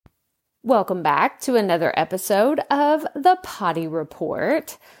Welcome back to another episode of the Potty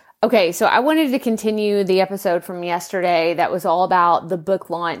Report. Okay, so I wanted to continue the episode from yesterday that was all about the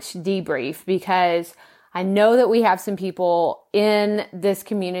book launch debrief because I know that we have some people in this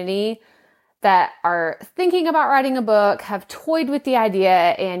community that are thinking about writing a book, have toyed with the idea,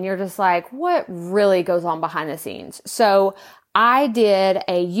 and you're just like, what really goes on behind the scenes? So I did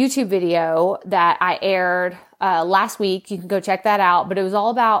a YouTube video that I aired last week. You can go check that out, but it was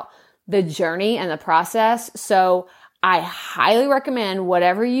all about the journey and the process. So I highly recommend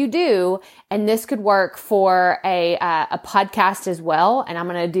whatever you do, and this could work for a podcast as well. And I'm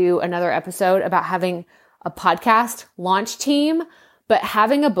going to do another episode about having a podcast launch team, but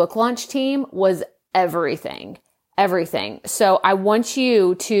having a book launch team was everything. So I want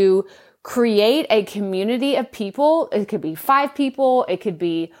you to create a community of people. It could be 5 people. It could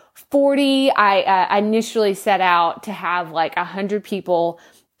be 40. I initially set out to have like 100 people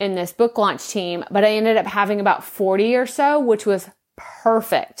in this book launch team, but I ended up having about 40 or so, which was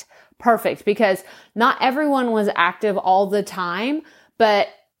perfect because not everyone was active all the time, but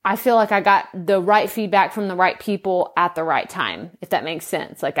I feel like I got the right feedback from the right people at the right time, if that makes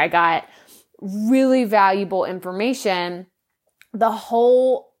sense. Like I got really valuable information the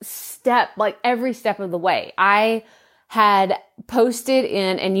whole step, like every step of the way. I had posted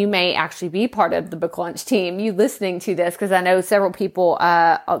in, and you may actually be part of the book launch team, you listening to this, because I know several people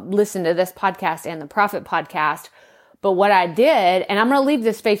listen to this podcast and the Profit podcast. But what I did, and I'm going to leave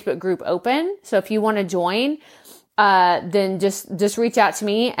this Facebook group open. So if you want to join, then just reach out to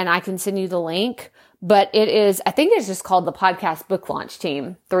me and I can send you the link. But I think it's just called the podcast book launch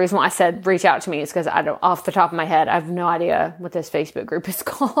team. The reason why I said reach out to me is because I don't, off the top of my head, I have no idea what this Facebook group is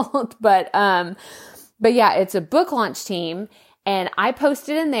called. But yeah, it's a book launch team, and I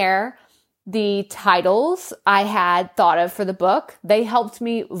posted in there the titles I had thought of for the book. They helped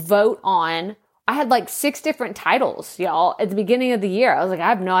me vote on. I had like 6 different titles, y'all, at the beginning of the year. I was like, I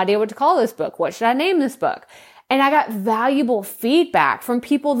have no idea what to call this book. What should I name this book? And I got valuable feedback from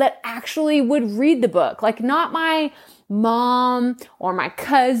people that actually would read the book, like not my mom or my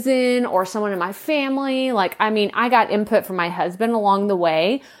cousin or someone in my family. I got input from my husband along the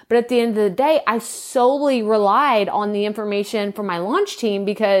way, but at the end of the day, I solely relied on the information from my launch team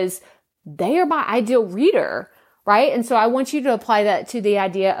because they are my ideal reader, right? And so I want you to apply that to the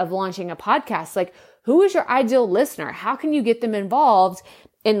idea of launching a podcast. Like, who is your ideal listener? How can you get them involved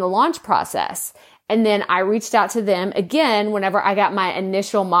in the launch process? And then I reached out to them again whenever I got my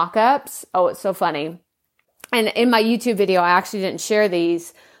initial mock-ups. Oh, it's so funny. And in my YouTube video, I actually didn't share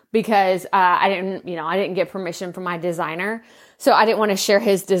these because I didn't get permission from my designer. So I didn't want to share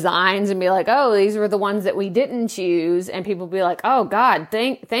his designs and be like, oh, these were the ones that we didn't choose. And people be like, oh God,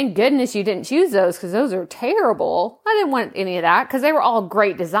 thank goodness you didn't choose those because those are terrible. I didn't want any of that because they were all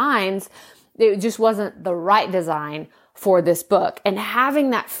great designs. It just wasn't the right design for this book. And having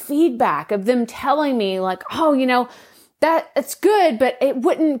that feedback of them telling me like, oh, that it's good, but it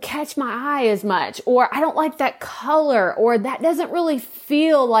wouldn't catch my eye as much, or I don't like that color, or that doesn't really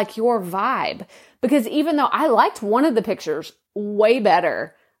feel like your vibe. Because even though I liked one of the pictures way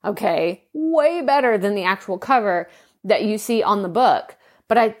better, okay, way better than the actual cover that you see on the book,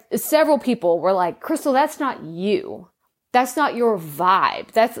 but several people were like, Crystal, that's not you. That's not your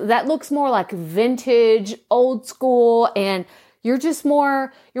vibe. That looks more like vintage, old school, and you're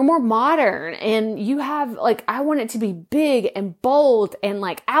more modern, and you have I want it to be big and bold and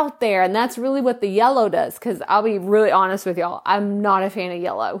out there. And that's really what the yellow does. Cause I'll be really honest with y'all. I'm not a fan of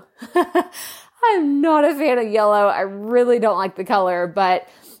yellow. I'm not a fan of yellow. I really don't like the color, but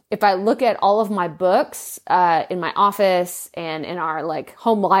if I look at all of my books, in my office and in our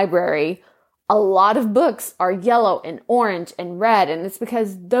home library, a lot of books are yellow and orange and red. And it's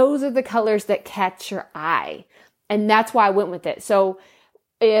because those are the colors that catch your eye. And that's why I went with it. So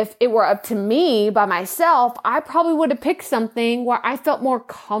if it were up to me by myself, I probably would have picked something where I felt more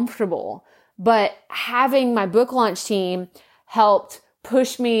comfortable. But having my book launch team helped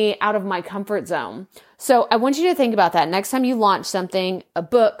push me out of my comfort zone. So I want you to think about that. Next time you launch something, a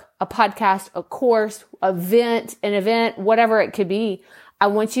book, a podcast, a course, an event, whatever it could be, I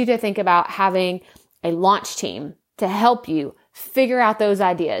want you to think about having a launch team to help you figure out those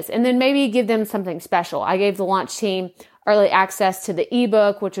ideas, and then maybe give them something special. I gave the launch team early access to the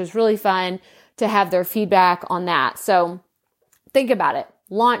ebook, which was really fun to have their feedback on that. So think about it.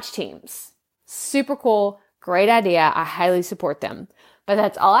 Launch teams. Super cool. Great idea. I highly support them. But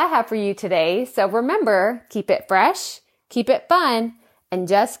that's all I have for you today. So remember, keep it fresh, keep it fun, and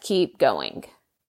just keep going.